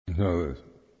So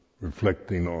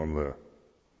reflecting on the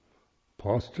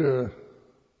posture,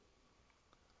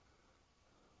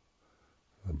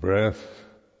 the breath,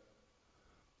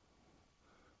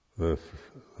 the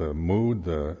mood,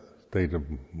 the state of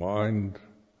mind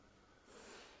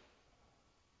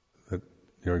that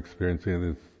you're experiencing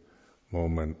in this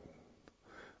moment.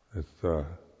 This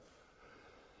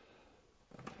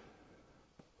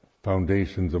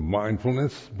foundations of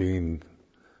mindfulness,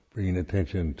 bringing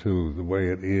attention to the way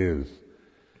it is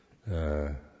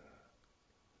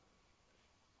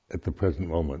at the present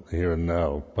moment, here and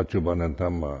now, Paccuppanna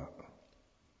Dhamma.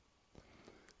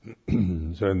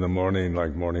 So in the morning,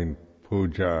 like morning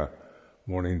puja,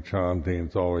 morning chanting,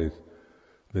 it's always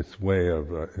this way of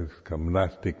this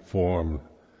monastic form,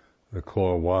 the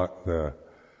core what, the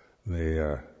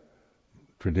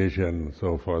tradition, and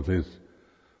so forth is,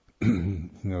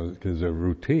 is a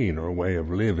routine or a way of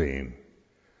living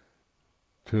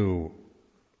to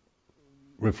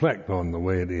reflect on the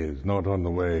way it is, not on the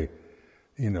way,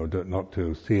 not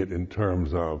to see it in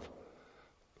terms of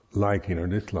liking or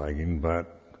disliking,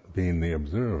 but being the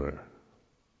observer.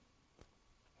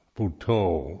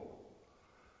 Buddho,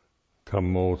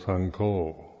 Dhammo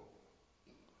Sangho.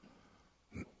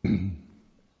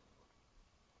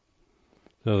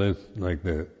 So there's like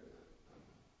the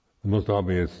most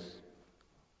obvious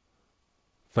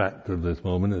fact of this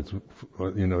moment, it's,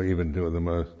 even to the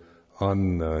most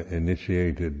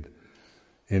uninitiated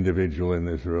individual in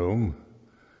this room,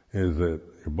 is that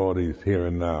your body's here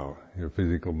and now. Your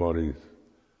physical body's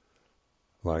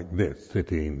like this,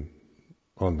 sitting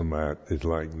on the mat is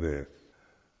like this.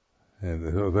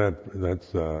 And so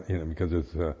that's because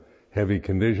it's a heavy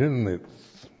condition,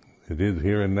 it is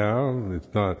here and now.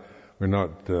 It's not, we're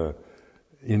not,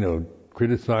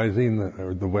 criticizing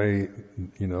the way,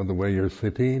 the way you're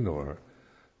sitting, or,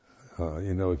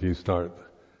 if you start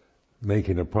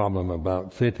making a problem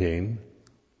about sitting,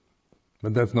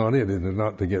 but that's not it. It is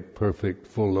not to get perfect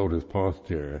full lotus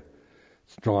posture,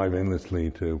 strive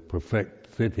endlessly to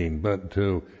perfect sitting, but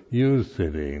to use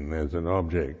sitting as an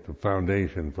object, a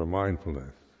foundation for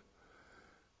mindfulness.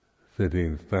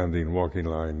 Sitting, standing, walking,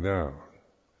 lying down.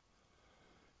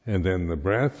 And then the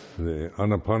breath, the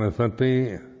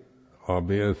anapanasati,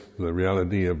 obvious, the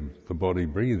reality of the body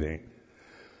breathing.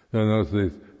 So notice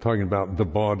this, talking about the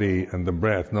body and the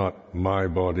breath, not my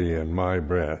body and my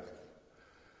breath.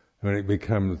 When it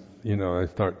becomes, I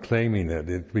start claiming it,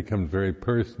 it becomes very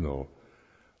personal.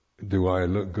 Do I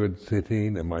look good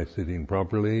sitting? Am I sitting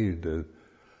properly? Then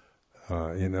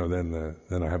I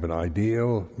have an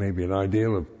ideal, maybe an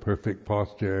ideal of perfect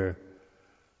posture.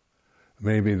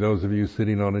 Maybe those of you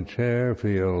sitting on a chair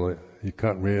feel you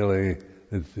can't really,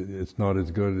 it's not as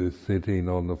good as sitting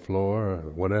on the floor,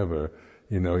 or whatever.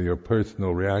 Your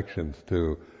personal reactions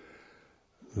to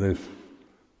this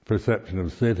perception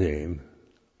of sitting,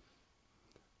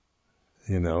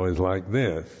 is like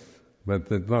this. But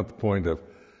that's not the point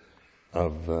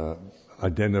of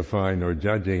identifying or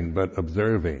judging, but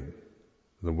observing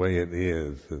the way it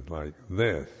is like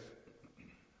this.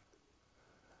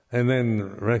 And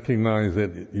then recognize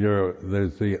that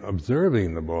there's the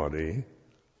observing the body,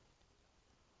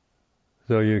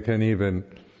 so you can even,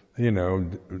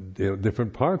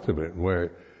 different parts of it.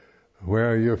 Where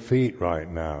are your feet right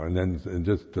now? And then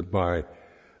just by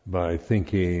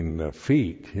thinking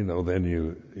feet, then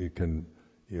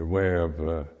you're aware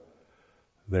of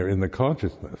they're in the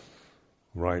consciousness.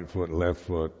 Right foot, left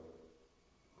foot,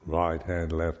 right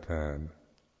hand, left hand.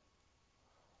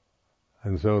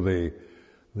 And so the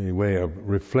way of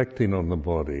reflecting on the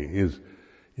body is,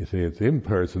 it's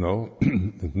impersonal,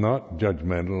 it's not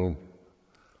judgmental,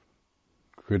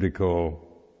 critical.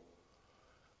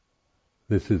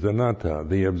 This is anatta.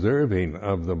 The observing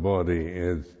of the body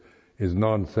is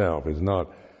non-self, is not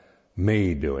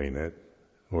me doing it,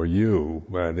 or you,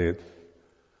 but it's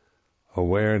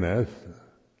awareness,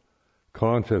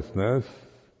 consciousness,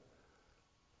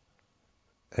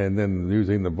 and then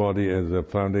using the body as a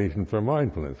foundation for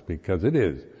mindfulness, because it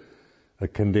is a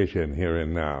condition here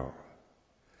and now.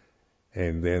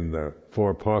 And then the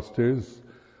four postures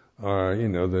are,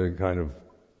 the kind of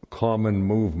common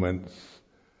movements,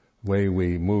 way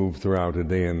we move throughout a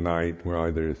day and night. We're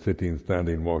either sitting,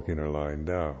 standing, walking, or lying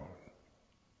down.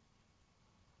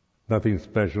 Nothing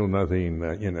special, nothing,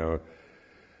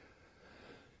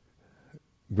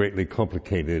 greatly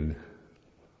complicated,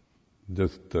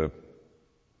 just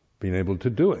being able to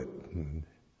do it.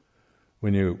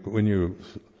 When you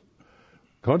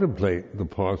contemplate the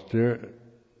posture,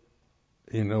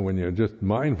 when you're just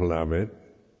mindful of it,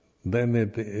 then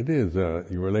it is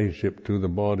your relationship to the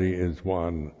body is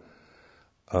one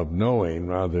of knowing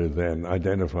rather than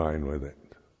identifying with it.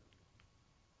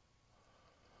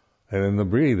 And then the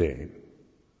breathing,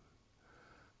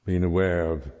 being aware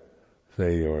of,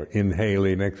 say, your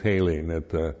inhaling, exhaling at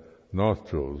the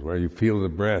nostrils, where you feel the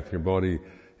breath, your body,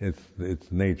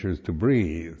 its nature is to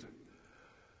breathe.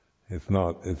 It's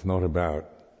not about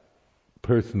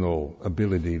personal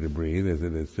ability to breathe, is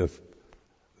it? It's just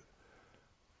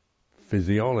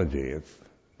physiology. It's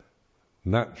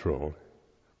natural.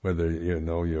 Whether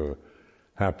you're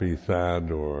happy,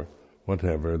 sad, or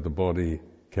whatever, the body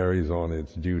carries on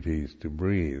its duties to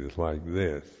breathe. It's like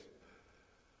this.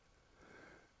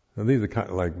 And these are kind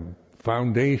of like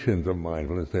foundations of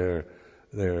mindfulness.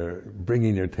 They're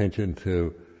bringing your attention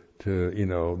to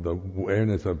the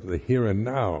awareness of the here and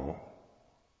now,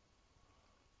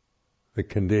 the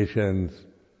conditions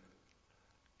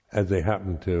as they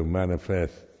happen to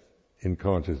manifest in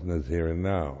consciousness here and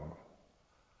now,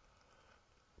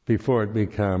 before it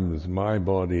becomes my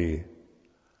body,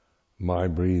 my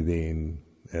breathing,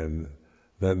 and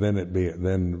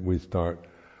then we start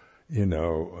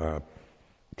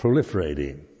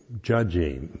proliferating,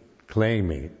 judging,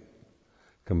 claiming,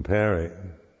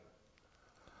 comparing.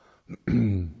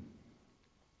 Now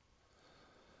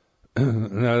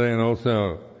then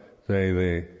also, say,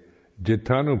 the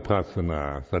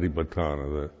Cittanupassana,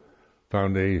 Satipatthana, the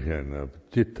foundation of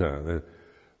citta,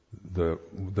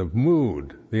 the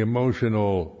mood, the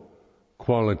emotional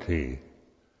quality,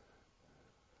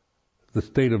 the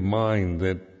state of mind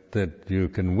that you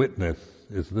can witness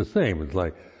is the same. It's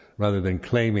like, rather than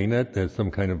claiming it as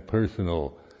some kind of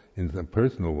personal, in a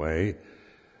personal way,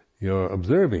 you're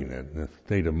observing it. The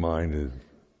state of mind is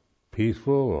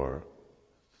peaceful or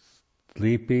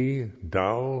sleepy,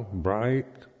 dull, bright,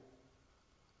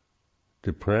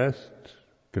 depressed,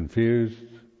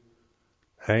 confused,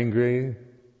 angry,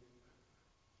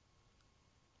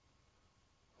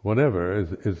 whatever.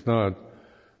 It's not.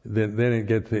 Then it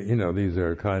gets. These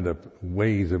are kind of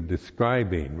ways of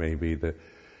describing maybe the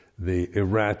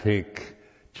erratic,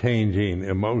 changing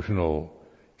emotional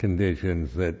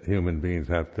conditions that human beings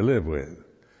have to live with.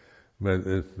 But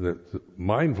the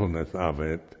mindfulness of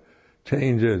it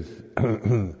changes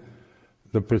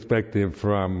the perspective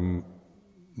from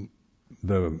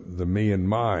the me and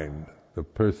mine, the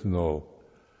personal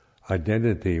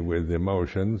identity with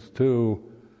emotions, to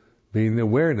being the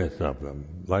awareness of them,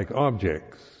 like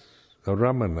objects,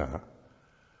 aramana,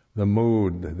 the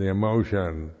mood, the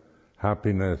emotion,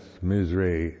 happiness,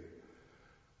 misery,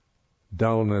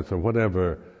 dullness, or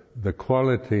whatever, the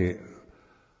quality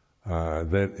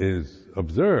that is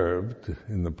observed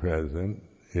in the present,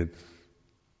 it's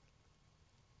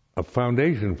a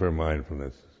foundation for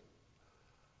mindfulness.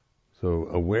 So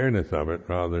awareness of it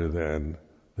rather than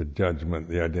the judgment,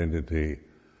 the identity,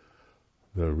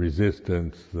 the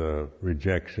resistance, the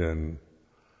rejection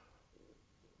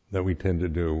that we tend to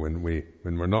do when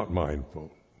we're not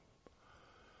mindful.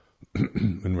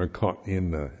 When we're caught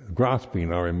in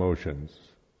grasping our emotions.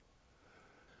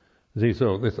 See,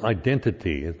 so this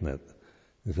identity, isn't it?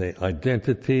 You say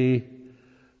identity,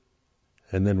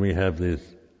 and then we have this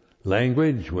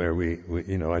language where we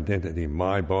identity,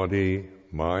 my body,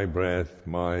 my breath,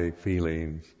 my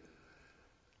feelings,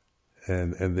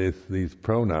 and these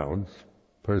pronouns,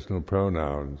 personal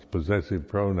pronouns, possessive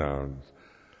pronouns,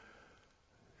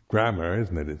 grammar,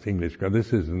 isn't it? It's English grammar.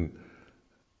 This isn't.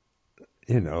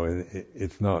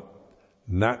 It's not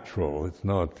natural. It's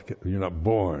not. You're not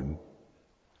born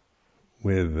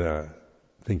with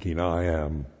thinking I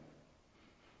am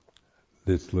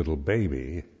this little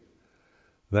baby.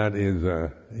 That is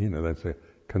that's a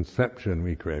conception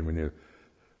we create when you're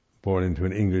born into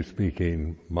an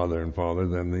English-speaking mother and father.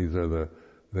 Then these are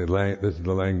this is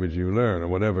the language you learn, or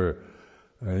whatever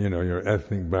your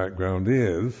ethnic background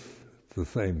is. It's the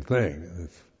same thing.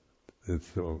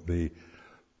 It's the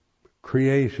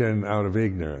creation out of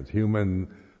ignorance, human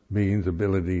beings'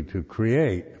 ability to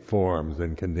create forms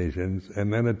and conditions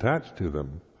and then attach to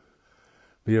them,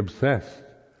 be obsessed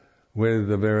with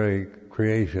the very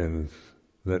creations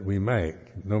that we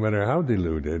make, no matter how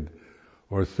deluded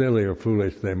or silly or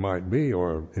foolish they might be,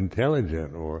 or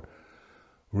intelligent or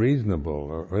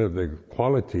reasonable, or the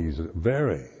qualities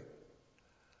vary.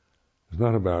 It's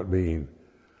not about being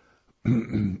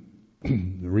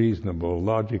reasonable,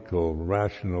 logical,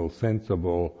 rational,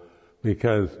 sensible,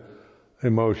 because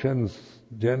emotions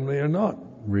generally are not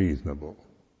reasonable.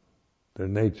 Their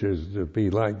nature is to be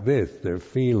like this, they're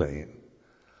feeling.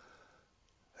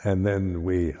 And then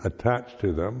we attach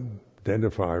to them,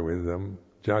 identify with them,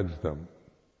 judge them.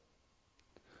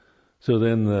 So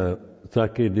then the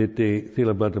Sakkayaditthi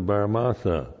Silabbata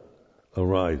Paramasa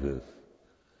arises.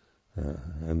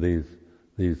 And these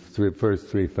first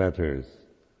three fetters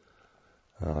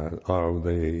are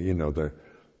the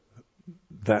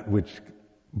that which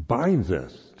binds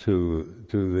us to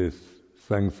this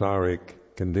samsaric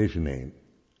conditioning.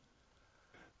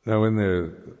 Now in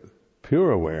the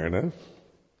pure awareness,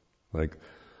 like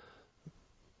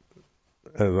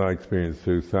as I experienced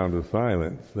through Sound of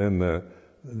Silence, then the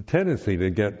tendency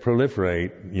to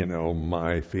proliferate,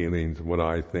 my feelings, what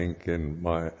I think, and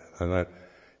that,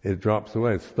 it drops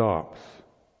away, it stops.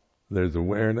 There's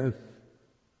awareness,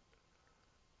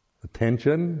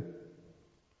 attention,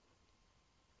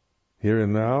 here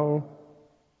and now,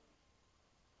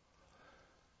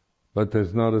 but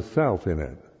there's not a self in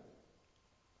it.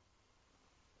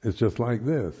 It's just like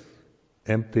this,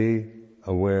 empty,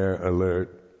 aware,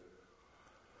 alert.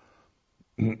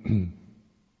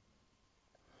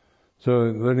 So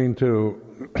learning to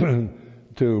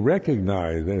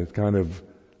recognize that it's kind of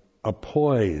a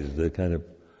poise, a kind of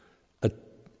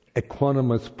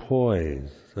equanimous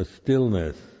poise, a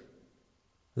stillness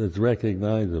that's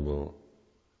recognizable.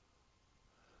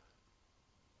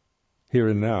 Here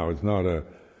and now, it's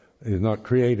not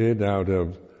created out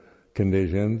of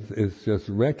conditions, it's just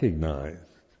recognized.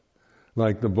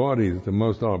 Like the body is the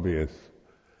most obvious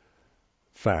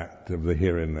fact of the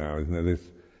here and now, isn't it? It's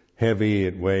heavy,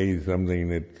 it weighs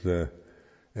something,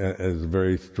 it's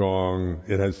very strong,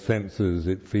 it has senses,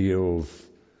 it feels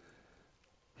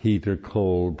heat or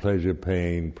cold, pleasure,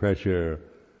 pain, pressure.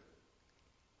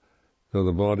 So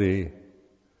the body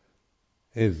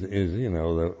is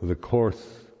the coarse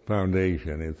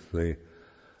foundation. It's the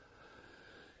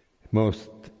most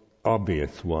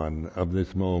obvious one of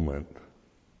this moment.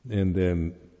 And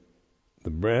then the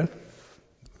breath,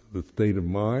 the state of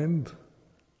mind,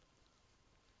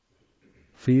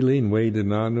 feeling,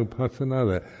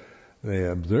 Vedananupassana,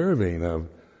 the observing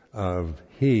of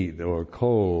heat or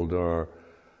cold or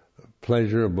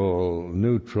pleasurable,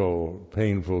 neutral,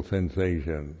 painful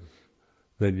sensations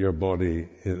that your body,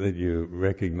 that you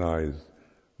recognize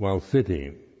while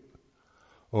sitting,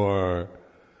 or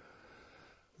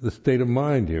the state of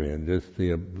mind you're in, just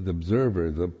the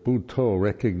observer, the Bhutto,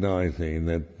 recognizing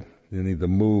that the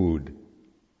mood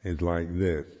is like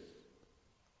this.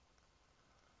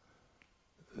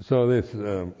 So this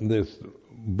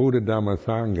Buddha Dhamma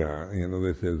Sangha,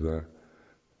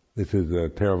 this is a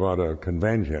Theravada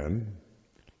convention,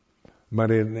 but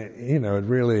it's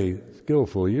really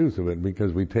skillful use of it,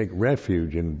 because we take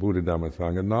refuge in Buddha Dhamma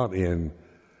Sangha, not in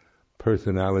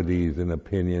personalities and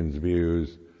opinions,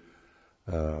 views,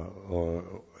 or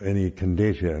any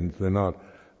conditions.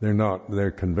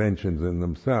 They're conventions in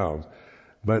themselves,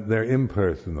 but they're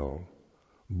impersonal.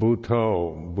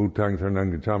 Bhutto, Bhutang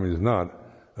Saranang Gacchami, is not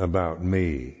about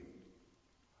me.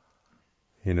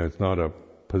 It's not a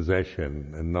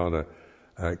possession and not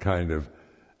a kind of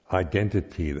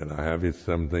identity that I have. It's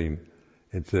something,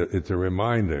 it's a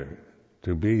reminder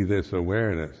to be this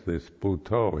awareness, this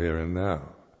Bhutto here and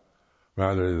now,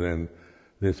 rather than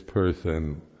this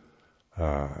person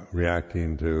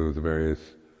reacting to the various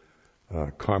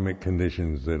karmic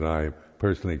conditions that I'm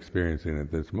personally experiencing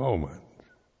at this moment.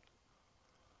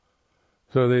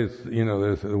 So there's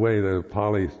the way the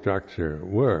Pali structure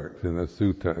works in the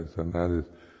suttas, and that is,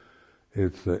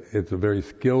 it's a very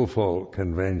skillful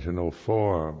conventional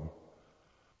form.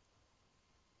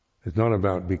 It's not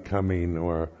about becoming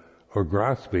or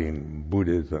grasping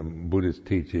Buddhism, Buddhist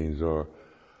teachings, or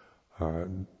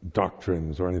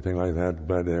doctrines or anything like that,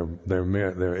 but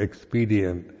they're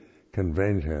expedient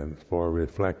conventions for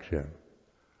reflection,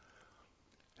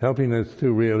 helping us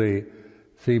to really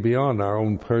see beyond our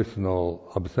own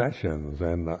personal obsessions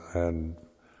and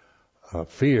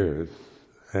fears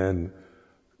and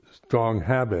strong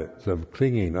habits of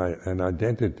clinging and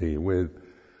identity with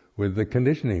the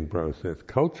conditioning process,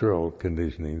 cultural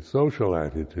conditioning, social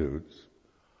attitudes,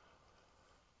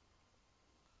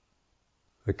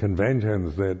 the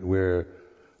conventions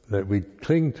that we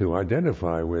cling to,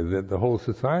 identify with, that the whole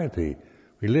society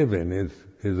we live in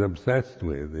is obsessed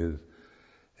with,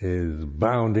 is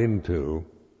bound into.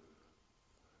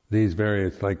 These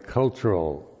various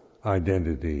cultural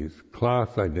identities,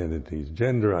 class identities,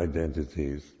 gender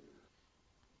identities,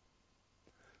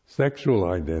 sexual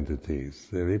identities.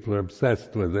 People are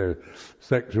obsessed with their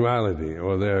sexuality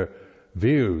or their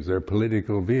views, their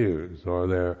political views, or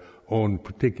their own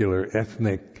particular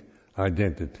ethnic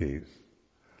identities.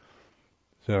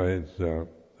 So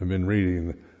I've been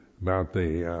reading about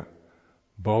the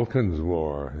Balkans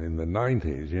War in the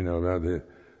 90s, about the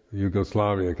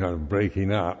Yugoslavia kind of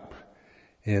breaking up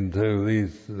into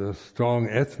these strong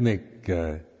ethnic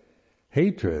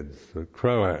hatreds of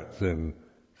Croats and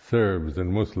Serbs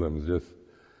and Muslims, just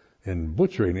in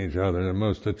butchering each other in the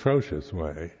most atrocious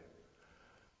way.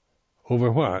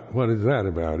 Over what? What is that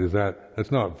about?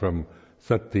 That's not from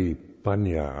sati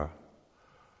panya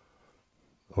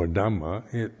or Dhamma,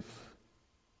 it's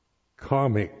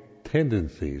karmic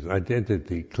tendencies,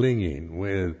 identity, clinging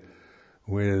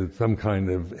with some kind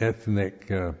of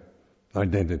ethnic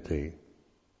identity,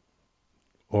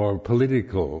 or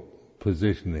political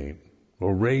positioning,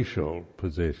 or racial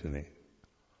positioning,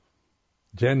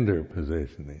 gender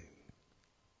positioning,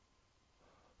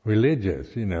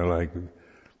 religious, like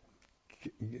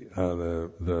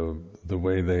the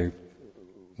way they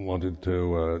wanted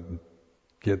to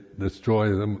destroy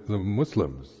the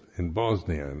Muslims in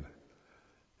Bosnia, and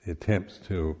the attempts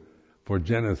for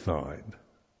genocide,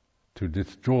 to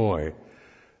destroy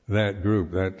that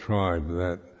group, that tribe,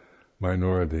 that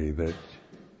minority that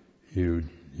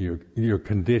you're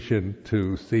conditioned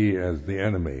to see as the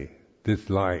enemy,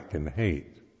 dislike and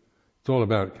hate. It's all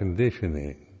about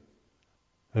conditioning.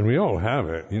 And we all have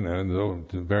it, to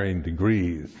varying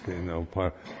degrees,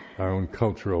 our own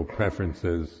cultural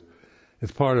preferences.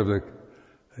 It's part of the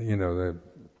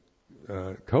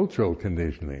cultural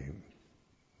conditioning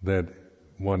that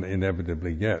one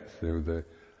inevitably gets through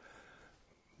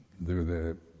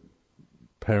the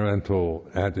parental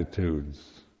attitudes,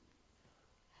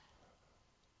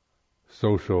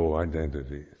 social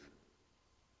identities.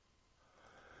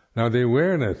 Now the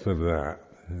awareness of that,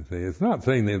 it's not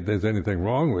saying that there's anything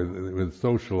wrong with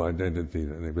social identities,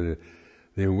 but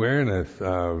the awareness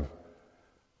of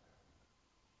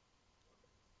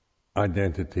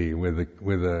identity with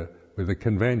a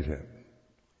convention,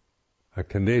 a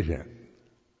condition,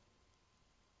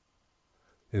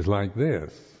 is like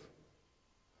this.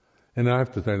 And I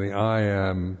have to say, I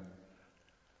am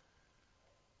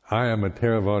a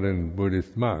Theravadan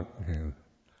Buddhist monk.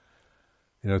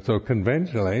 So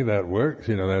conventionally that works.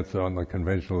 That's on the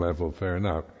conventional level, fair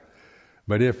enough.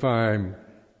 But if I'm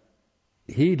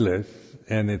heedless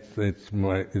and it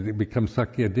becomes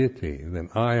Sakyaditthi, then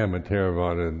I am a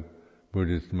Theravadan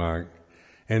Buddhist monk,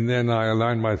 and then I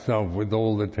align myself with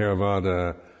all the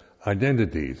Theravada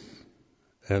identities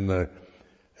and the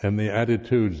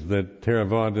attitudes that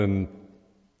Theravadan,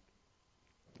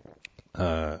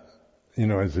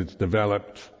 as it's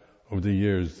developed over the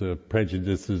years, the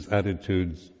prejudices,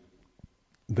 attitudes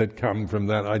that come from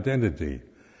that identity,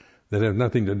 that have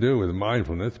nothing to do with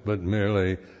mindfulness, but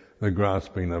merely the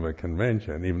grasping of a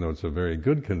convention. Even though it's a very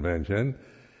good convention,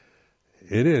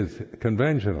 it is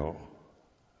conventional,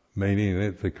 meaning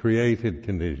it's a created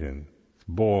condition. It's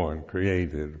born,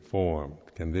 created, formed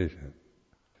condition.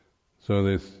 So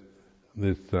this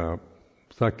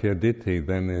Sakyaditthi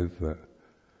then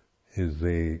is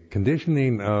the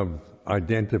conditioning of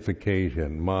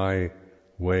identification, my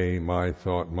way, my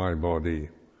thought, my body,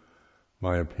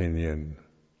 my opinion,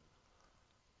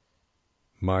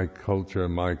 my culture,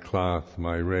 my class,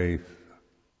 my race.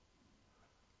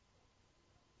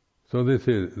 So this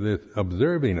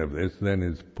observing of this then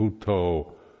is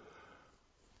Puto,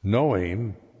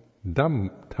 knowing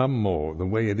Dhammo, the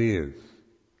way it is.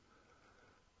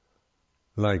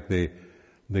 Like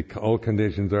all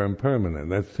conditions are impermanent.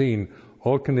 That's seeing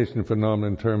all conditioned phenomena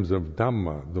in terms of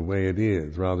Dhamma, the way it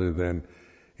is, rather than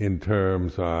in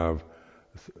terms of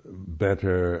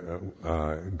better,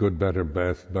 good, better,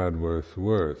 best, bad, worse,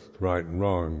 worst, right and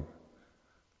wrong.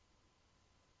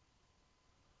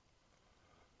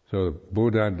 So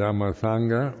Buddha, Dhamma,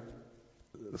 Sangha.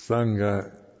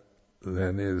 Sangha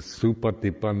then is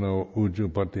Supatipanno,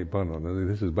 Ujupatipanno. Now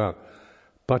this is about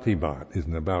patibat,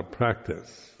 isn't about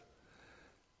practice.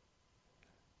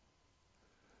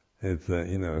 It's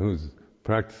who's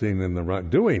practicing in the right,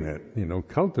 doing it,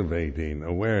 cultivating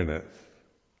awareness.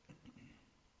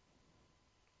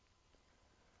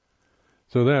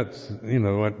 So that's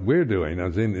what we're doing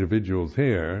as individuals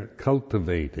here,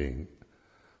 cultivating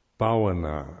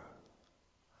bhavana.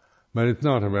 But it's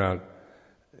not about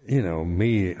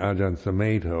me, Ajahn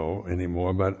Sumedho,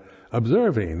 anymore, but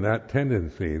observing that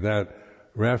tendency, that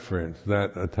reference,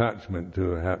 that attachment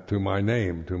to my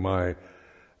name, to my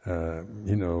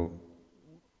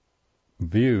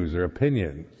views or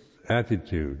opinions,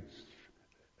 attitudes,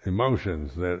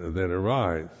 emotions that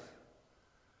arise,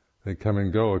 that come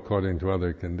and go according to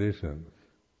other conditions.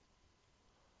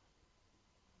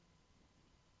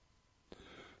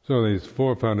 So these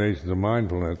four foundations of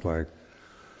mindfulness, like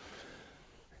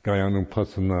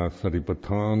Kayanupassana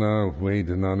Satipatthana,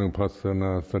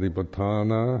 Vedananupassana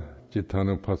Satipatthana,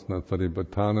 Cittanupassana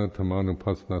Satipatthana,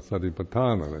 Dhammanupassana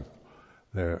Satipatthana.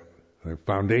 They're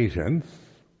foundations.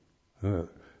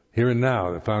 Here and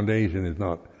now, the foundation is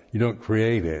not, you don't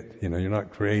create it. You're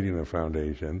not creating a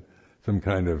foundation, some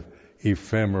kind of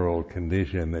ephemeral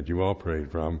condition that you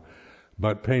operate from,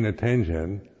 but paying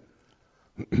attention,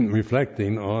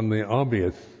 reflecting on the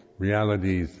obvious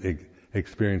realities,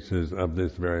 experiences of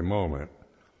this very moment,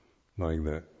 like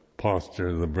the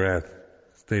posture, the breath,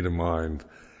 state of mind.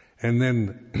 And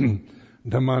then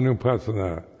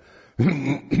Dhammanupassana,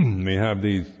 we have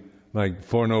these like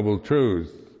Four Noble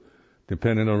Truths,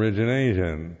 dependent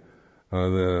origination,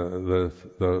 the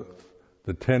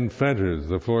 10 fetters,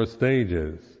 the 4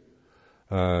 stages,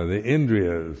 the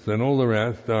indriyas, and all the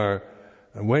rest are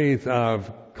ways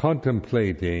of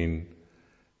contemplating,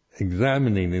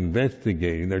 examining,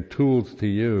 investigating. They're tools to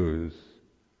use.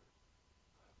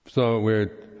 So we're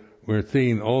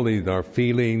seeing all these, our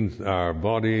feelings, our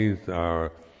bodies,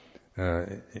 our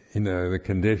the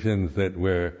conditions that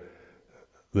we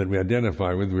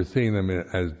identify with. We're seeing them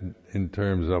as in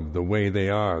terms of the way they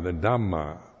are, the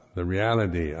Dhamma, the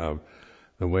reality of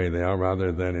the way they are,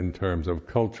 rather than in terms of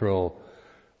cultural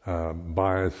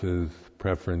biases,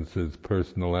 preferences,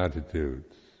 personal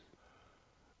attitudes.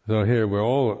 So here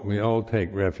we all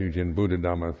take refuge in Buddha,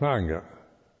 Dhamma, Sangha.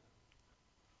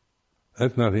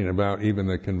 That's nothing about even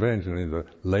the convention, the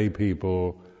lay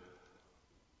people,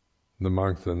 the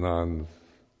monks and nuns.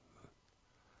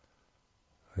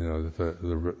 You know,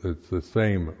 it's the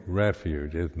same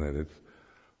refuge, isn't it? It's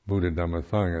Buddha, Dhamma,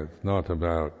 Sangha. It's not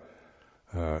about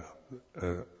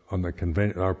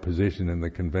our position in the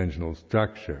conventional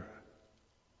structure.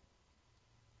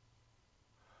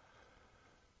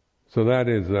 So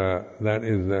just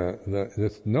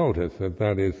notice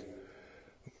that is,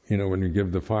 you know, when you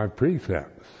give the 5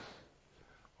 precepts,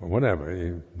 or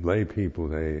whatever, lay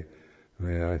people, I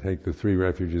take the 3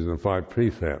 refuges and 5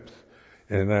 precepts,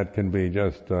 and that can be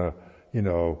just,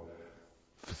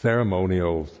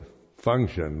 ceremonial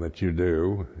function that you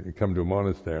do. You come to a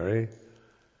monastery.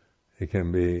 It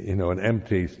can be, an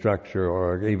empty structure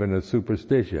or even a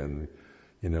superstition.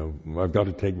 I've got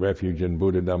to take refuge in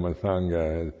Buddha, Dhamma,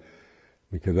 Sangha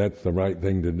because that's the right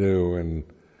thing to do, and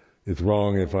it's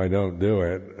wrong if I don't do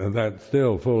it. And that's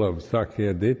still full of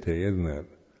Sakkaya Ditthi, isn't it?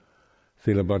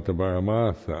 Silabbata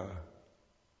Paramasa,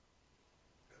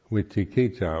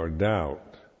 Vicikicca, or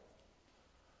doubt.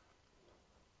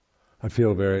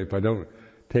 If I don't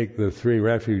take the 3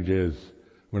 refuges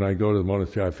when I go to the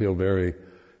monastery, I feel very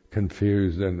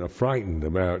confused and frightened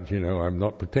about, I'm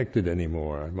not protected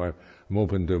anymore. I'm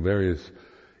open to various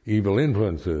evil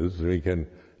influences. We can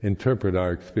interpret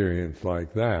our experience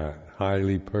like that,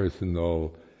 highly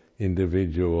personal,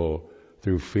 individual,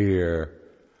 through fear,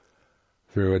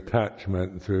 through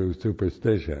attachment, through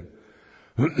superstition.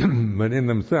 But in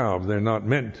themselves, they're not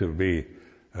meant to be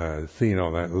seen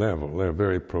on that level. They're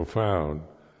very profound,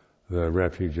 the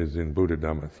refuges in Buddha,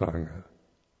 Dhamma, Sangha.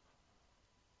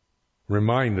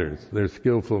 Reminders, they're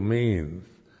skillful means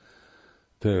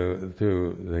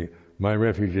my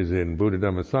refuge is in Buddha,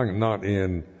 Dhamma, Sangha, not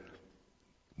in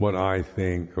what I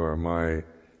think or my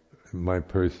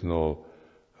personal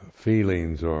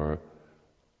feelings or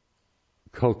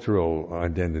cultural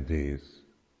identities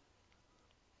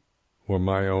or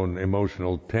my own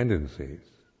emotional tendencies.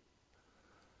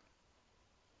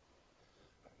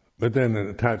 But then an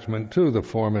attachment to the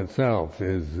form itself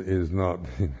is not,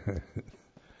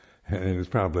 and it's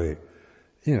probably,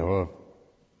 a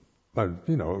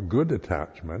good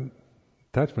attachment.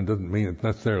 Attachment doesn't mean it's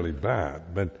necessarily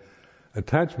bad, but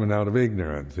attachment out of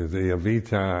ignorance is the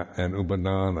avijja and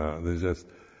upadana. There's just,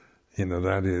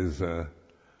 that is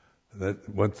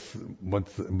what's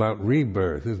about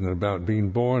rebirth, isn't it? About being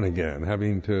born again,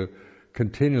 having to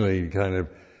continually kind of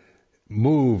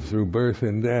move through birth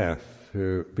and death,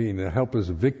 through being a helpless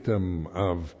victim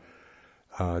of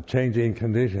changing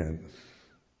conditions.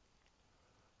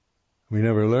 We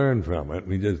never learn from it.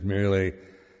 We just merely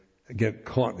get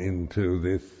caught into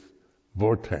this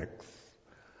vortex,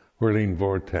 whirling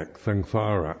vortex,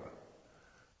 samsara.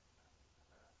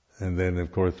 And then,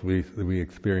 of course, we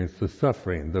experience the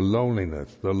suffering, the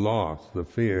loneliness, the loss, the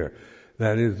fear.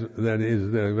 That is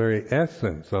the very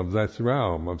essence of this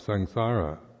realm of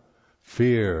samsara.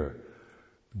 Fear,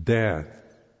 death.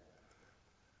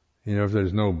 If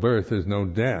there's no birth, there's no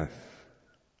death.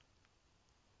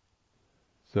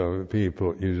 So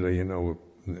people usually,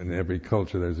 in every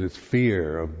culture there's this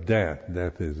fear of death.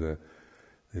 Death is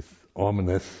this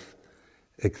ominous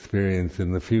experience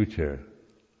in the future.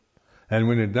 And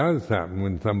when it does happen,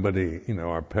 when somebody,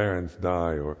 our parents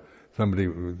die, or somebody,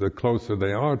 the closer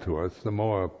they are to us, the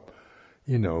more,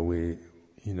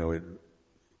 it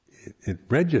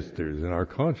registers in our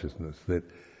consciousness that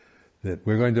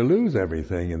we're going to lose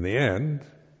everything in the end.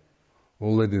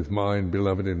 All that is mine,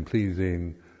 beloved and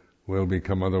pleasing, will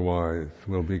become otherwise,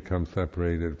 will become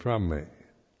separated from me.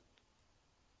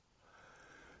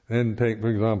 Then take, for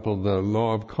example, the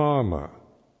law of karma.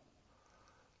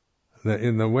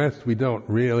 In the West, we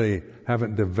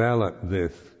haven't developed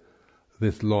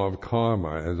this law of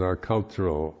karma as a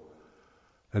cultural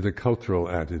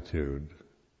attitude.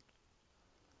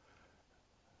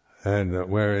 And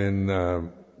where in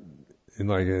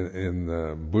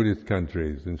Buddhist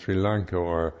countries, in Sri Lanka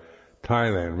or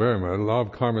Thailand, Burma, the law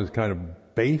of karma is kind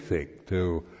of basic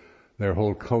to their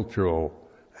whole cultural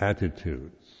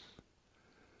attitudes.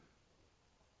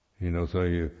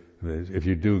 So if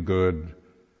you do good,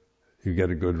 you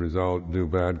get a good result. Do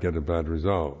bad, get a bad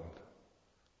result.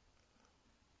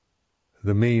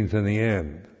 The means and the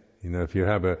end. If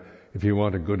you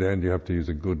want a good end, you have to use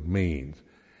a good means.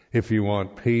 If you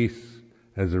want peace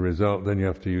as a result, then you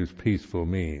have to use peaceful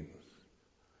means.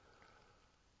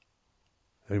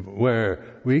 Where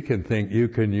we can think you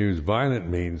can use violent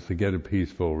means to get a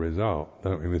peaceful result.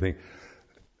 Don't we think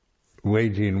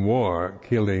waging war,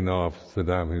 killing off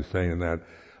Saddam Hussein, and that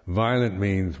violent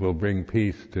means will bring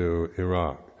peace to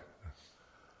Iraq.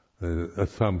 The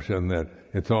assumption that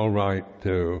it's all right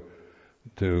to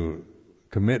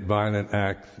commit violent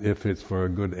acts if it's for a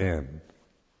good end.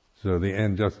 So the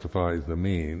end justifies the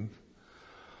means.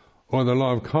 Or the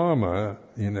law of karma,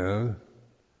 the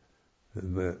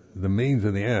means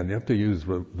and the end. You have to use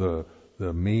the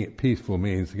peaceful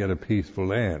means to get a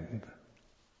peaceful end.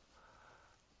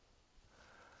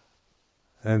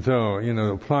 And so,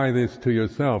 apply this to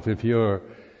yourself. If you're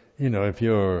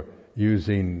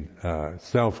using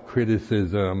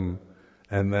self-criticism,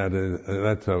 and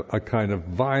that's a kind of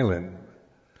violent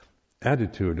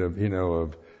attitude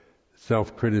of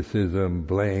self-criticism,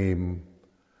 blame,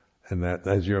 and that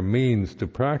as your means to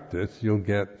practice, you'll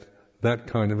get that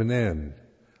kind of an end.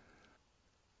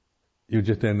 You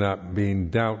just end up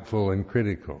being doubtful and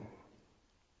critical.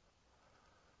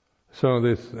 So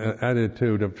this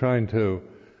attitude of trying to,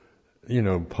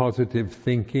 positive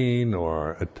thinking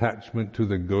or attachment to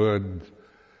the good,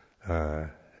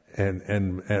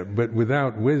 but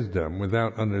without wisdom,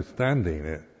 without understanding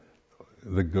it,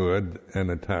 the good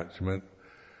and attachment,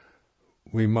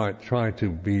 we might try to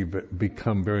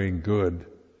become very good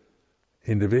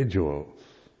individuals,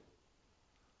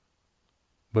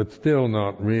 but still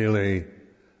not really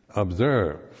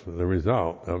observe the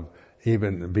result of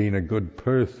even being a good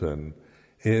person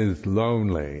is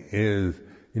lonely,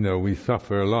 we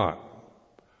suffer a lot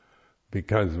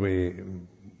because we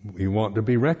want to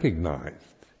be recognized.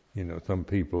 Some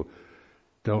people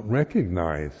don't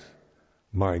recognize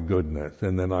my goodness,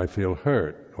 and then I feel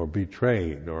hurt or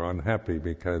betrayed or unhappy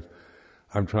because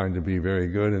I'm trying to be very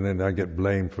good, and then I get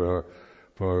blamed for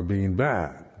being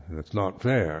bad. And it's not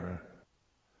fair.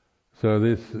 So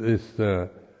this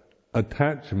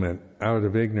attachment out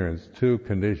of ignorance to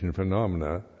conditioned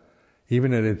phenomena,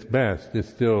 even at its best, is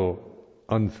still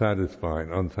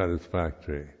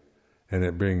unsatisfactory, and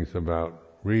it brings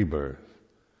about rebirth,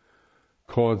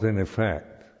 cause and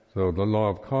effect. So the law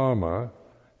of karma,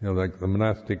 like the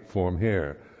monastic form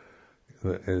here,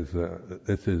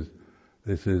 this is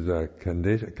a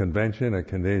convention, a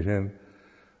condition,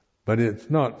 but it's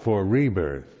not for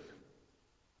rebirth.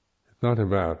 It's not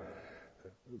about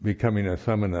becoming a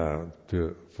samana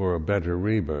for a better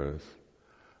rebirth,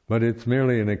 but it's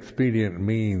merely an expedient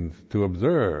means to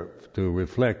observe, to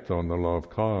reflect on the law of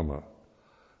karma,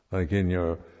 like in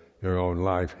your own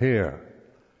life here.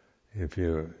 If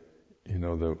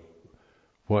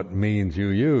what means you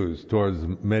use towards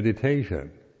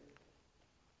meditation.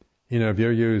 If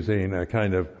you're using a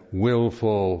kind of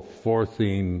willful,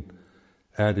 forcing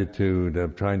attitude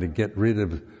of trying to get rid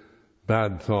of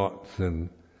bad thoughts and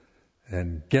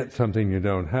get something you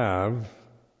don't have,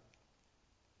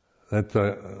 that's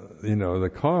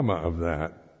the karma of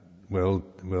that will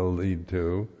lead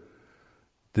to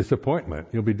disappointment.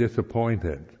 You'll be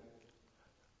disappointed.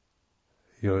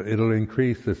 It'll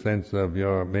increase the sense of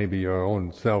maybe your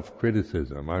own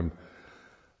self-criticism.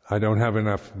 I don't have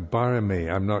enough barami.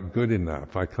 I'm not good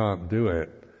enough. I can't do it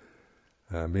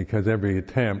because every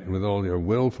attempt, with all your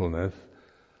willfulness,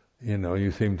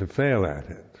 you seem to fail at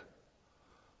it.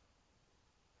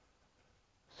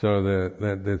 So the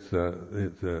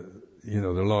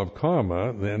law of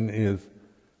karma then is,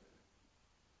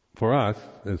 for us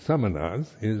as samanas,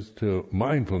 is to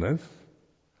mindfulness,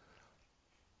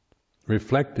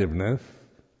 reflectiveness,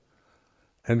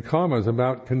 and karma is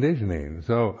about conditioning.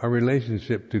 So our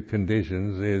relationship to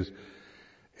conditions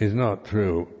is not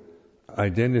through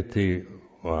identity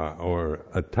or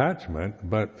attachment,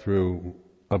 but through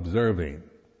observing,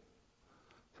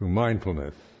 through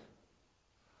mindfulness.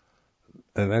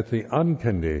 And that's the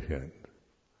unconditioned.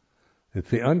 It's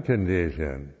the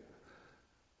unconditioned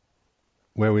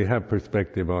where we have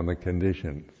perspective on the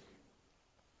conditions.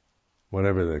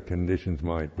 whatever the conditions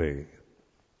might be.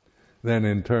 Then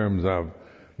in terms of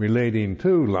relating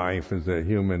to life as a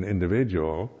human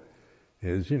individual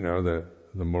is, the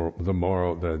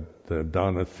moral, the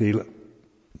dana sila,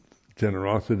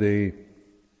 generosity,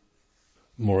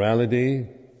 morality,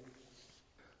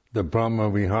 the Brahma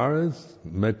Viharas,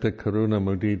 metta, karuna,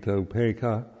 mudita,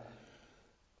 upekkha.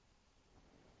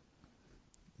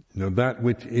 That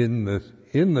which in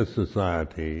the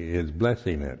society is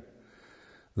blessing it.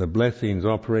 The blessings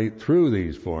operate through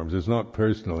these forms. It's not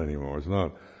personal anymore. It's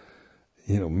not,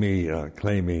 me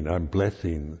claiming I'm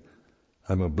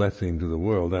a blessing to the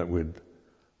world. That would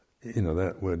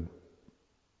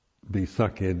be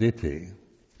sakya ditti.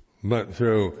 But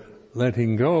through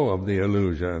letting go of the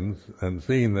illusions and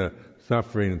seeing the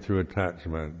suffering through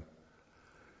attachment,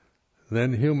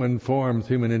 then human forms,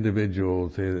 human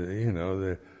individuals,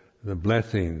 the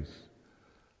blessings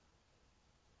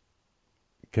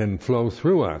can flow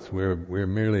through us. We're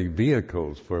merely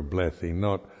vehicles for blessing,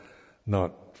 not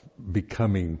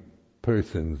becoming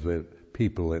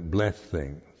people that bless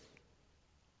things.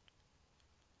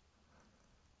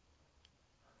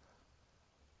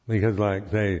 Because, like,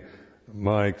 say,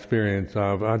 my experience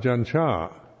of Ajahn Chah,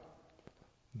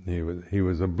 he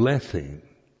was a blessing.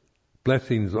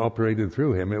 Blessings operated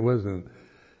through him. It wasn't,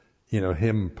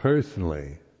 him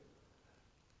personally.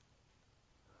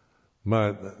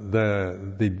 But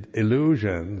the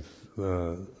illusions,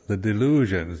 the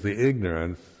delusions, the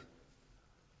ignorance,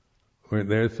 were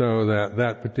there so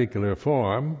that particular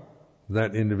form,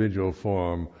 that individual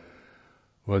form,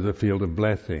 was a field of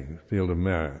blessing, field of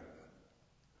merit.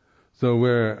 So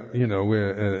we're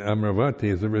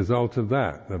Amaravati as a result of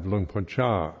that, of Luang Por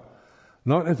Chah.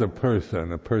 Not as a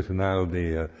person, a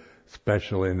personality, a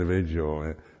special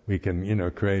individual. We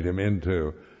can, create him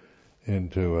into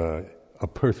a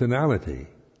personality.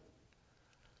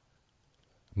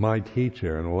 My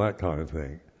teacher and all that kind of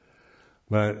thing.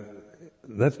 But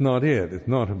that's not it. It's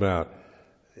not about,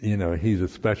 he's a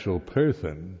special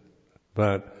person.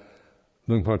 But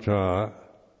Luang Por Chah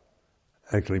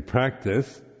actually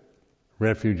practiced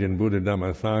refuge in Buddha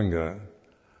Dhamma Sangha,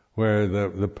 where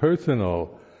the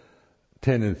personal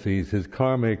tendencies, his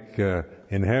karmic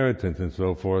inheritance and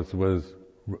so forth, was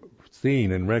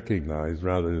seen and recognized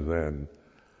rather than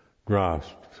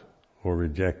grasped or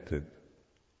rejected.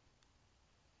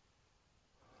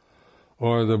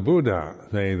 Or the Buddha,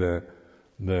 say the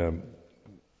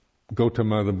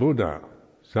Gautama the Buddha,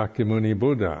 Shakyamuni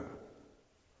Buddha.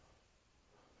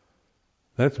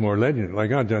 That's more legend.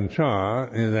 Like Ajahn Chah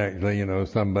is actually,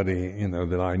 somebody,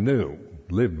 that I knew,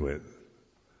 lived with.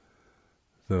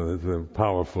 So it's a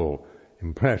powerful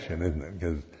impression, isn't it?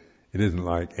 Because it isn't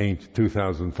like ancient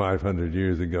 2,500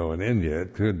 years ago in India.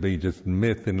 It could be just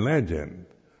myth and legend.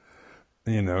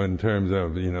 In terms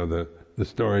of, the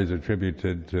stories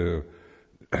attributed to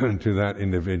to that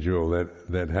individual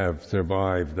that have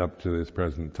survived up to this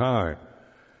present time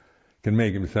can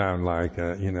make him sound like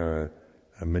a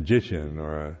magician,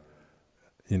 or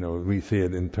we see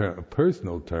it in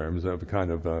personal terms of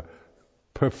kind of a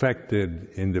perfected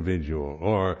individual,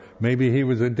 or maybe he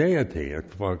was a deity, a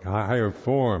higher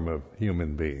form of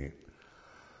human being,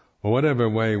 or whatever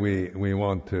way we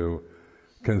want to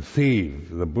conceive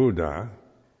the Buddha,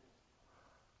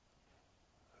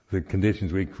 the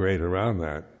conditions we create around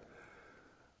that.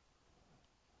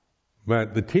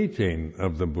 But the teaching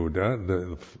of the Buddha,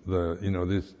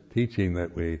 this teaching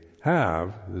that we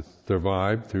have, this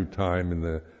survived through time in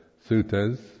the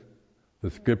suttas,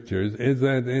 the scriptures, is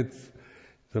that it's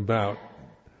a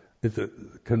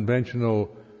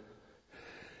conventional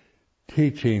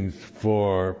teachings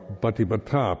for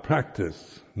patipada,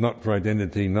 practice, not for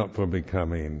identity, not for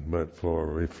becoming, but for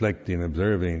reflecting,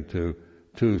 observing,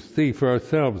 to see for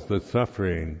ourselves the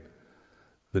suffering,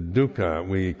 the dukkha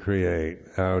we create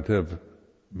out of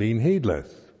being heedless,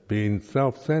 being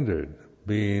self-centered,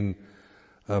 being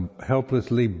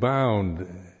helplessly bound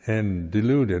and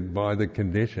deluded by the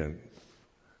conditions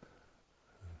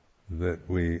that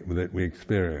we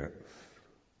experience.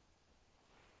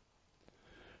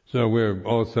 So we're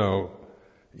also,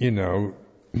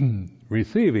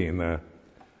 receiving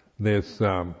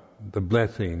the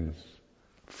blessings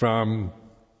from,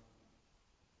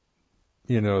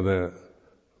 the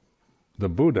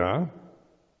Buddha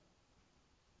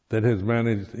that has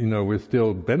managed, we're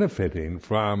still benefiting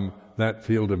from that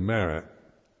field of merit.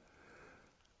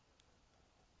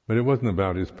 But it wasn't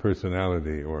about his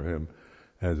personality or him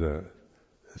as a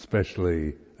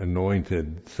especially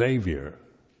anointed savior.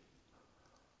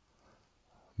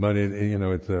 But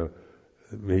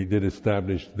he did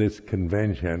establish this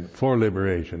convention for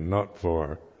liberation, not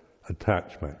for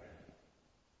attachment.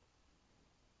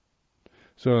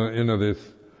 So, this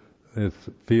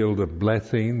field of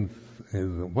blessings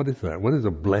what is that? What is a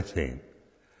blessing?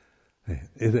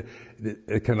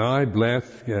 Can I bless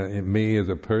me as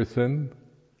a person?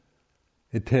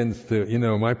 It tends to,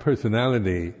 my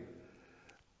personality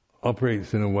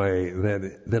operates in a way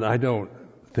that I don't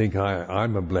think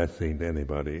I'm a blessing to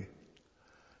anybody.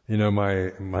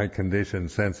 My conditioned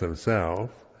sense of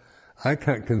self, I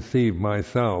can't conceive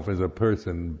myself as a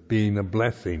person being a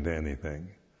blessing to anything,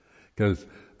 because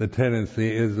the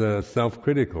tendency is a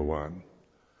self-critical one.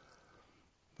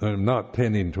 I'm not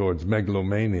tending towards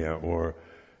megalomania or,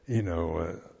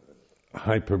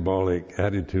 hyperbolic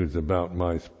attitudes about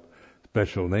my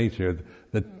special nature.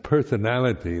 The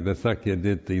personality, the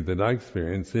Sakyaditi that I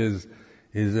experience is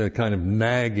a kind of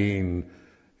nagging,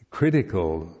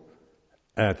 critical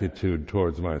attitude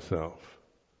towards myself.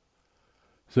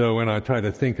 So when I try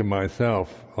to think of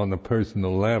myself on the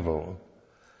personal level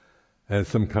as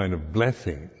some kind of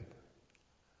blessing,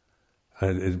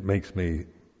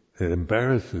 it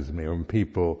embarrasses me when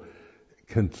people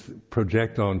can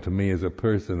project onto me as a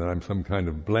person that I'm some kind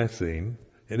of blessing.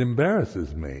 It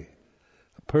embarrasses me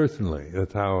personally.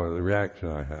 That's how the reaction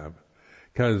I have,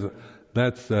 because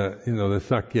that's the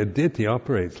Sakyaditi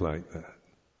operates like that.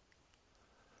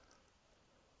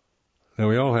 Now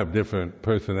we all have different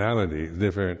personalities,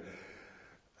 different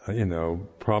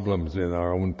problems in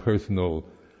our own personal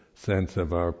sense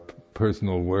of our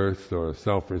personal worth or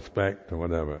self-respect or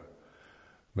whatever.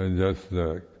 But just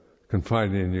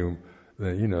confiding in you,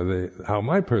 how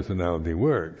my personality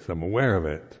works. I'm aware of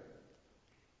it.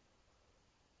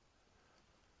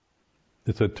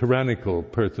 It's a tyrannical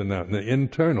personality, the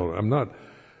internal. I'm not,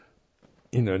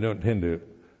 I don't tend to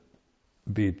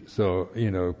be so,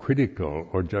 critical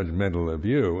or judgmental of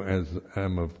you as I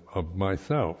am of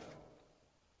myself.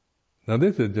 Now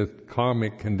this is just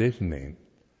karmic conditioning,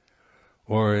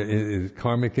 or it is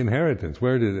karmic inheritance.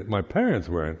 Where did it? My parents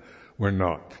were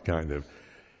not kind of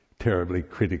terribly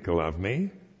critical of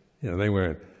me. They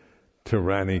weren't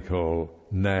tyrannical,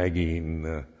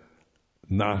 nagging,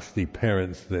 nasty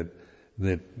parents that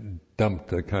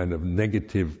dumped a kind of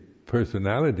negative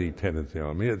personality tendency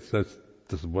on me. It's just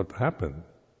what happened,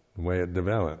 the way it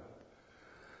developed.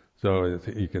 So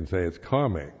you can say it's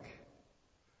karmic.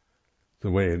 It's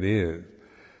the way it is.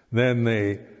 Then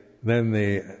the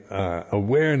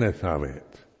awareness of it.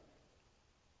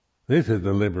 This is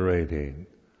the liberating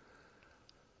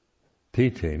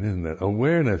teaching, isn't it?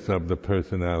 Awareness of the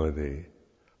personality.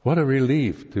 What a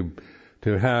relief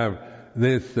to have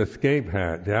this escape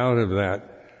hatch out of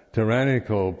that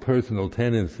tyrannical personal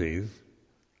tendencies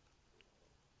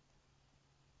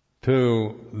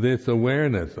to this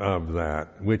awareness of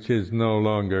that, which is no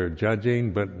longer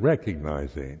judging but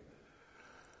recognizing.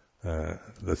 The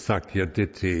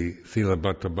Sakyaditi,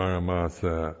 Silabhata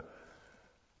Paramasa,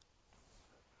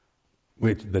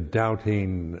 which the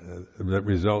doubting that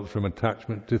results from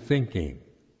attachment to thinking,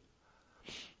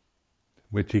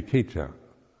 Vicikicca,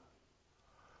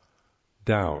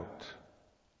 doubt.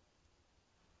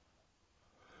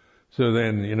 So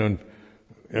then,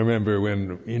 I remember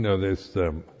when, this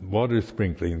water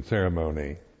sprinkling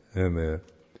ceremony, and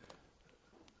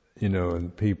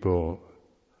and people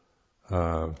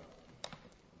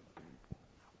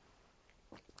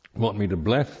want me to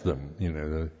bless them,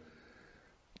 to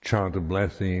chant a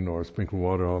blessing or sprinkle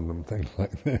water on them, things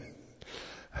like that.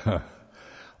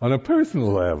 On a personal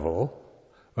level,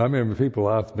 I remember people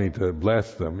asked me to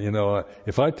bless them.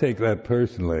 If I take that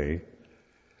personally,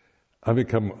 I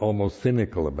become almost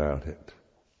cynical about it.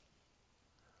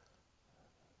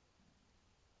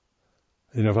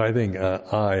 If I think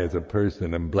I as a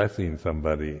person am blessing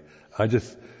somebody, I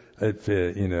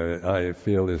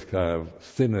feel this kind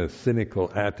of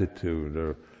cynical attitude,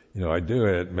 or I do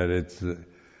it, but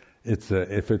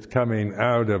if it's coming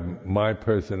out of my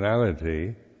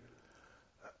personality,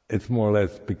 it's more or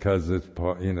less because it's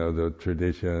part, the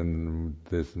tradition,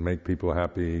 this make people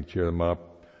happy, cheer them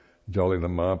up, jolly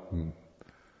them up,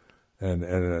 and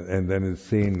then it's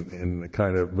seen in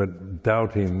kind of, but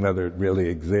doubting whether it really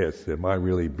exists. Am I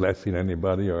really blessing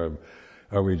anybody, or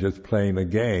are we just playing a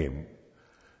game?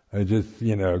 Or just,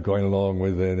 going along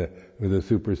with a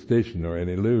superstition or an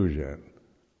illusion?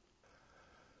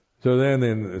 So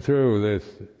then through this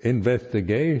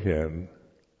investigation,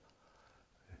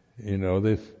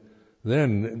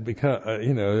 it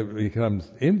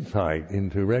becomes insight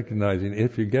into recognizing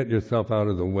if you get yourself out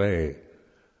of the way,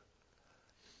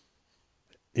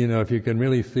 if you can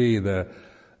really see the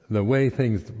way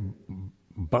things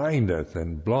bind us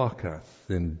and block us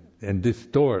and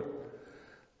distort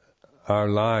our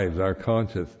lives, our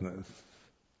consciousness,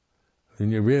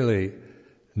 and you really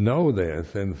know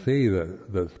this and see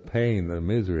the pain, the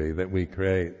misery that we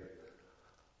create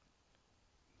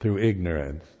through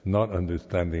ignorance, not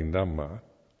understanding Dhamma,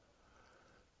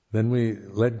 then we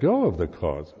let go of the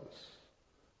causes.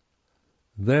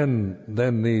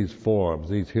 Then these forms,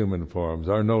 these human forms,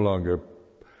 are no longer,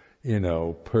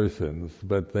 persons,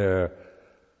 but they're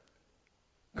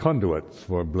conduits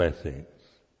for blessings.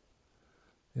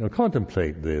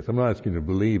 Contemplate this. I'm not asking you to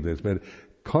believe this, but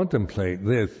contemplate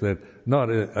this, that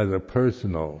not as a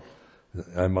personal,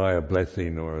 am I a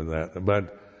blessing or that,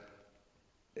 but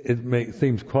it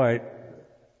seems quite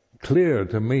clear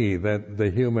to me that the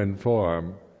human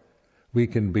form, we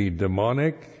can be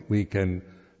demonic, we can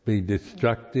be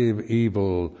destructive,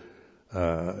 evil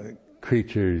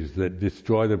creatures that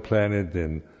destroy the planet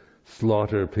and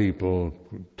slaughter people,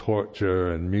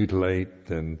 torture and mutilate,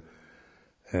 and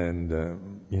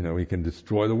we can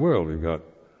destroy the world. We've got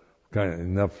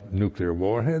enough nuclear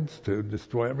warheads to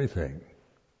destroy everything,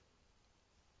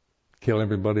 kill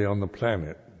everybody on the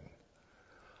planet.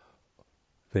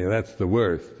 See, that's the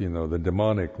worst, the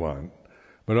demonic one.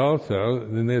 But also,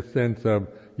 in this sense of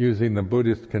using the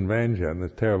Buddhist convention, the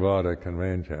Theravada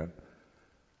convention,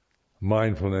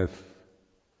 mindfulness,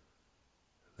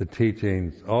 the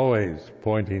teachings always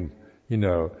pointing,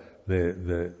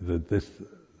 this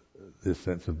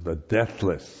sense of the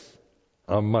deathless,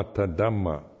 Amata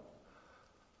Dhamma,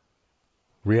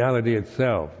 reality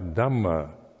itself,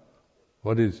 Dhamma,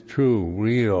 what is true,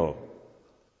 real,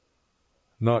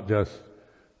 not just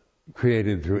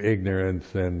created through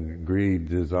ignorance and greed,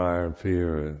 desire,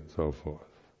 fear, and so forth.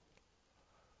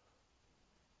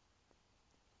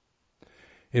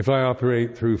 If I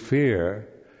operate through fear,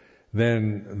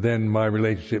 then my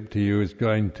relationship to you is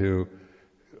going to,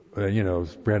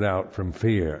 spread out from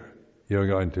fear. You're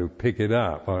going to pick it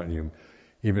up, aren't you?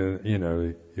 Even,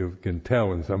 you can tell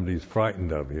when somebody's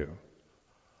frightened of you.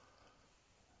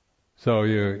 So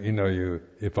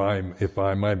if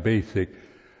my basic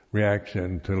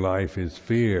reaction to life is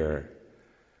fear,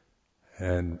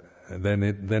 and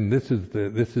then this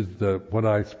is what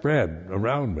I spread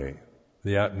around me,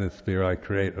 the atmosphere I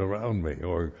create around me,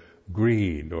 or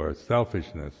greed, or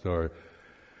selfishness, or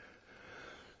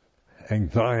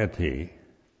anxiety,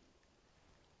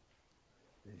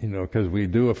 because we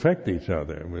do affect each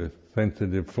other with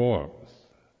sensitive forms.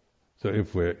 So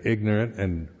if we're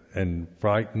ignorant and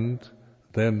frightened,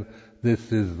 then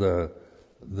this is the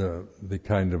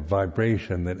kind of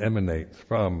vibration that emanates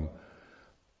from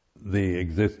the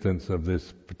existence of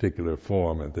this particular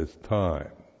form at this time.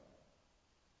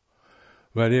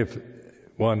 But if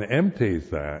one empties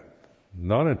that,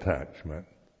 non-attachment,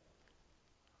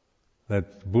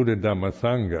 that's Buddha Dhamma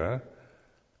Sangha,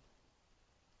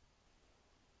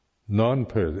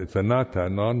 it's anatta,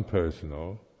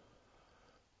 non-personal,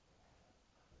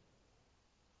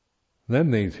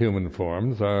 then these human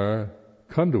forms are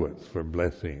conduits for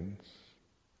blessings.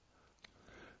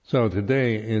 So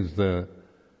today is the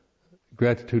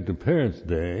Gratitude to Parents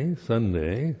Day,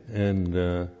 Sunday,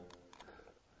 and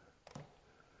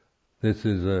this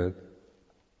is a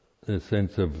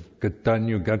sense of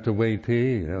Gatanyu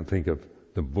Gataveti. Think of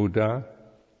the Buddha,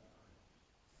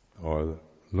 or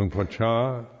Luang Por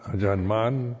Chah, Ajahn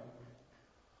Mun,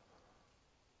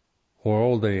 or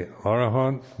all the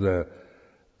Arahants, the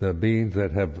beings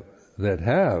that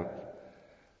have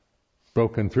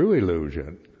broken through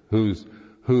illusion,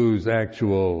 whose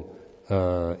actual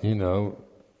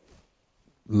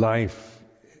life,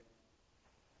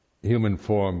 human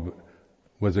form,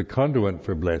 was a conduit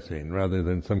for blessing rather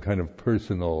than some kind of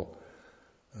personal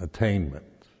attainment.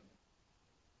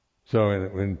 So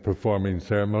in performing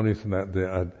ceremonies and that,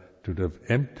 the attitude of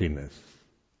emptiness,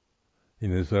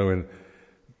 so in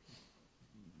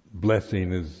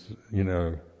blessing is,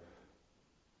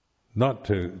 not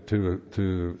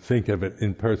to think of it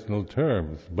in personal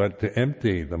terms, but to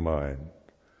empty the mind,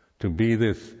 to be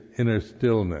this inner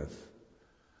stillness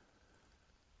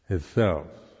itself.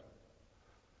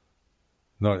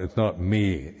 It's not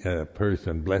me, a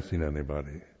person, blessing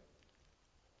anybody.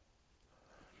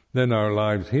 Then our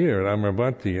lives here at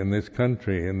Amaravati, in this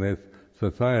country, in this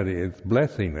society, it's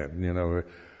blessing it. We're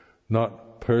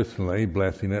not personally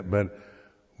blessing it, but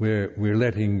we're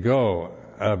letting go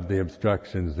of the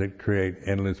obstructions that create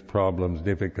endless problems,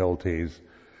 difficulties,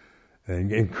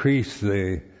 and increase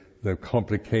the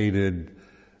complicated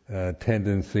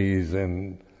tendencies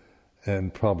and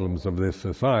problems of this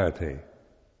society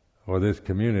or this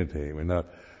community. We're not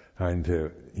trying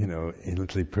to,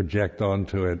 endlessly project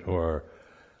onto it or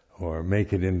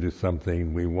make it into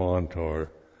something we want, or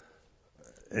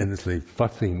endlessly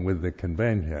fussing with the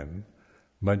convention,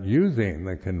 but using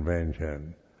the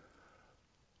convention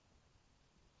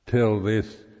till this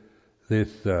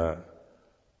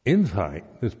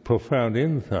insight, this profound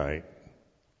insight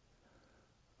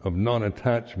of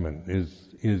non-attachment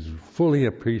is fully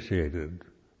appreciated,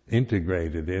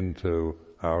 integrated into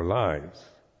our lives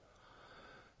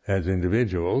as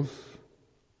individuals.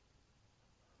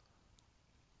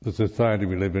 The society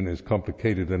we live in is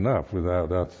complicated enough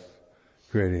without us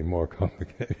creating more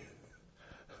complicated.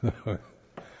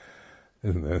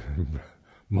 Isn't it?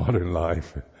 Modern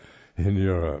life in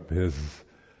Europe is,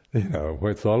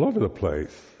 where it's all over the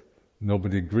place.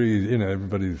 Nobody agrees,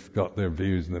 everybody's got their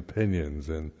views and opinions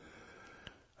and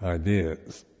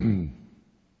ideas.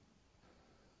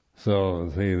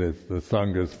 So, see, the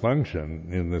Sangha's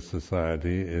function in this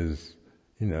society is,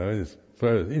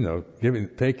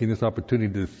 taking this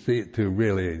opportunity to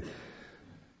really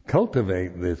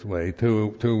cultivate this way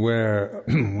to where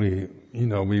we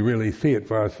really see it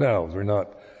for ourselves. We're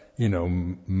not,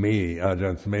 me,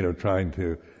 Ajahn Sumedho, trying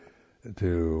to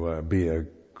be a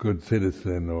good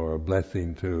citizen or a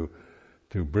blessing to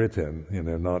Britain.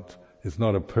 It's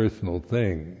not a personal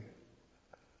thing.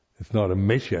 It's not a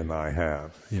mission I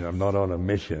have. I'm not on a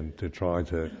mission to try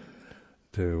to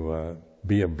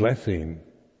be a blessing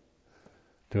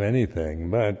to anything,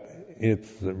 but it's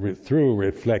through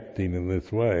reflecting in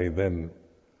this way, then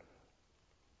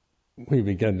we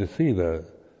begin to see the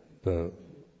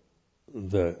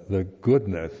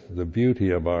goodness, the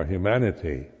beauty of our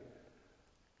humanity.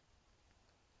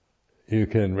 You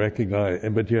can recognize,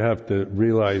 but you have to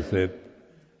realize it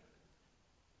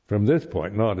from this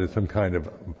point, not as some kind of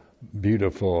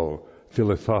beautiful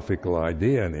philosophical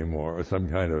idea anymore, or some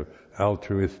kind of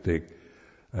altruistic,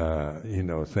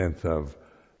 sense of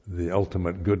the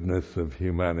ultimate goodness of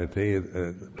humanity,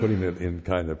 putting it in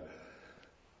kind of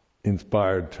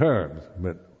inspired terms,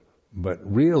 but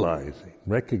realizing,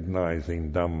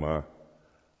 recognizing Dhamma,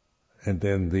 and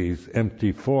then these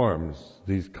empty forms,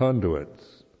 these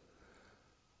conduits,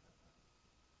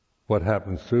 what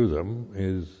happens through them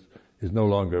is no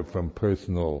longer from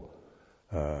personal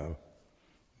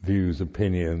views,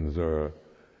 opinions, or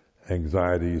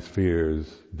anxieties, fears,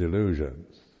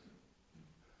 delusions.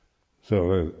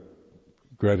 So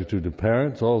gratitude to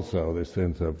parents, also the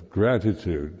sense of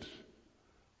gratitude,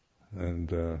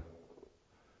 and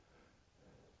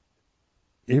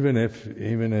even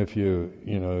if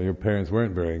your parents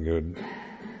weren't very good,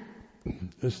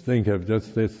 just think of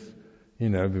just this.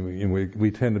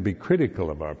 We tend to be critical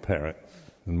of our parents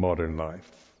in modern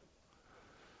life.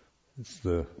 It's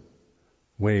the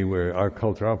way where our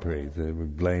culture operates. We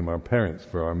blame our parents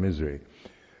for our misery.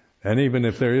 And even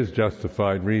if there is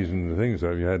justified reason to think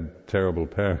so, you had terrible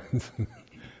parents.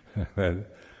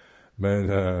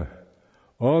 but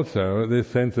also this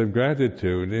sense of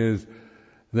gratitude is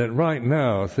that right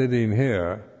now, sitting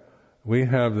here, we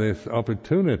have this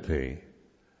opportunity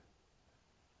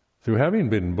through having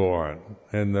been born,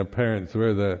 and the parents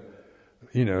were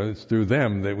it's through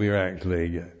them that we are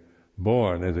actually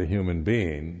born as a human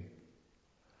being.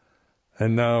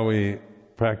 And now we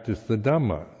practice the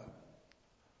Dhamma.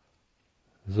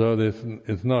 So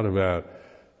it's not about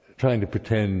trying to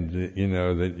pretend,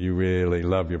 that you really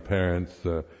love your parents,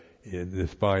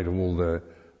 despite all the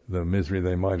misery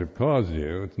they might have caused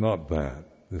you. It's not that.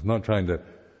 It's not trying to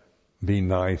be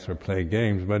nice or play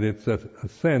games, but it's a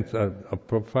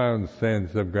profound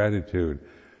sense of gratitude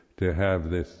to have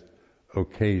this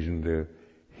occasion to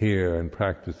hear and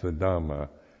practice the Dhamma.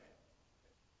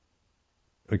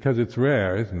 Because it's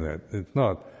rare, isn't it? It's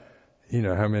not,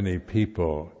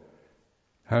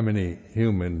 how many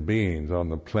human beings on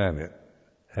the planet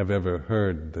have ever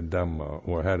heard the Dhamma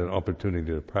or had an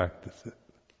opportunity to practice it.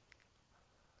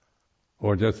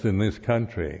 Or just in this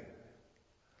country,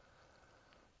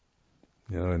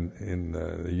 in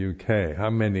the UK, how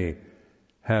many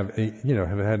have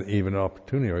had even an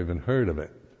opportunity or even heard of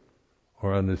it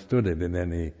or understood it in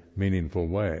any meaningful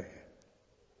way?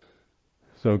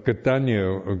 So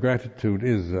Katanyu, or gratitude,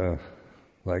 is,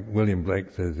 like William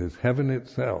Blake says, is heaven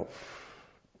itself.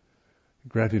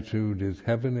 Gratitude is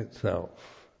heaven itself.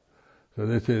 So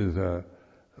this is a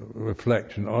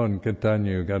reflection on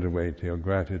Katanyu Gataveti, or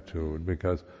gratitude,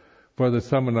 because for the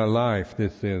samana life,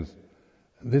 this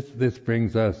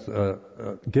brings us,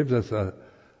 gives us a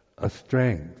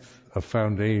strength, a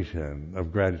foundation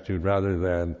of gratitude, rather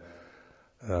than,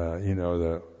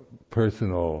 the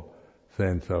personal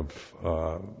sense of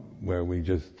where we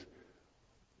just,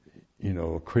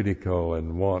 critical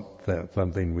and want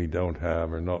something we don't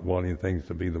have, or not wanting things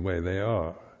to be the way they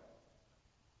are.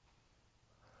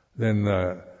 Then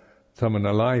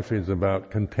samana life is about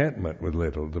contentment with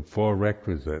little, the four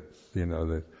requisites,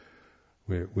 that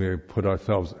we put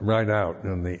ourselves right out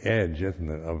on the edge, isn't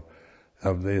it, of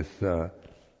of this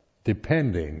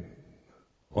depending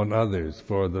on others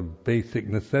for the basic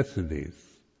necessities,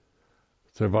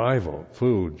 survival,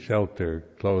 food, shelter,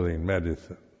 clothing,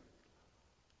 medicine.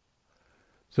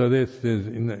 So this is,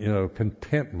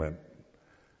 contentment,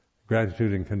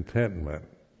 gratitude and contentment,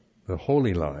 the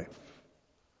holy life,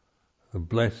 the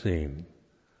blessing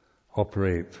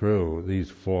operate through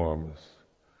these forms.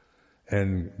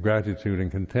 And gratitude and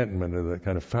contentment are the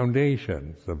kind of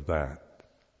foundations of that.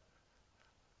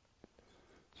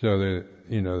 So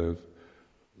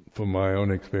from my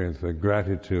own experience, the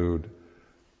gratitude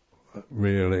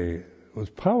really was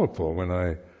powerful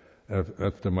when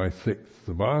after my sixth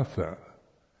vasa.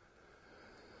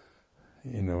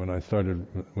 When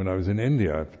I was in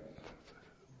India, I've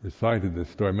recited this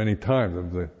story many times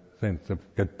of the sense of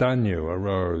Gatanyu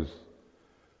arose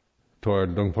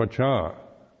toward Luang Por Chah,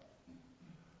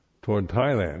 toward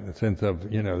Thailand, the sense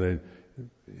of,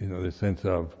 the sense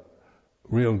of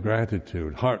real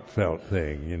gratitude, heartfelt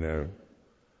thing,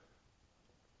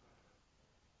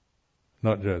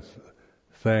 not just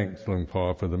thanks Luang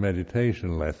Por for the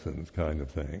meditation lessons kind of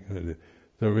thing,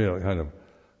 the real kind of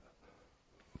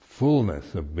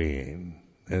fullness of being,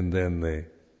 and then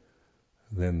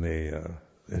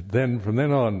from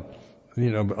then on,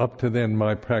 up to then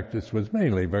my practice was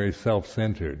mainly very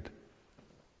self-centered.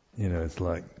 It's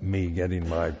like me getting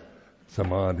my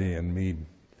samadhi and me,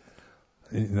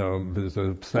 there's an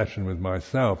obsession with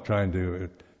myself trying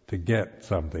to get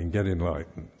something, get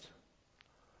enlightened.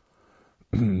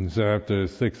 So after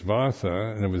sixth vasa,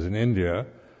 and it was in India,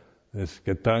 this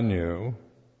Gatanyu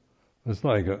was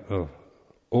like a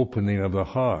opening of the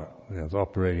heart. It's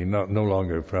operating no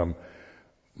longer from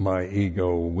my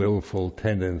ego, willful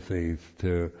tendencies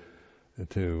to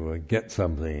get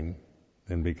something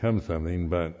and become something,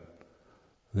 but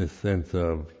this sense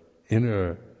of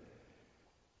inner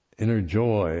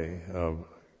joy, of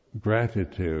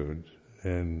gratitude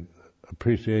and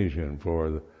appreciation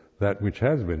for that which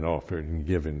has been offered and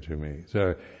given to me.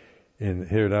 So in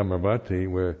here at Amaravati,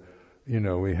 where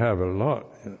we have a lot,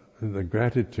 the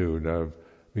gratitude of,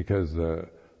 because the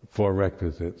four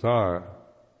requisites are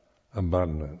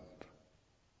abundant.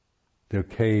 The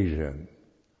occasion,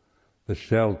 the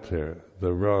shelter,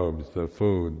 the robes, the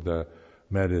food, the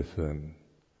medicine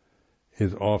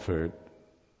is offered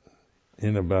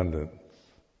in abundance.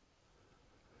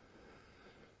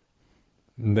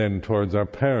 And then towards our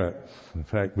parents, in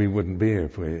fact, we wouldn't be here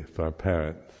if our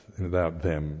parents, without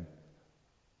them.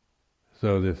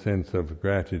 So the sense of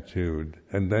gratitude.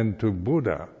 And then to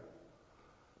Buddha,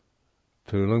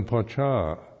 to Luang Por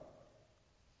Chah,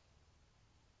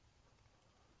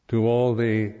 to all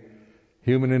the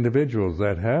human individuals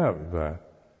that have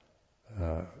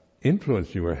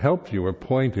influenced you or helped you or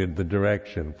pointed the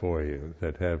direction for you,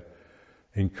 that have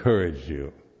encouraged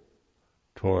you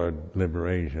toward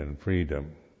liberation,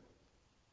 freedom.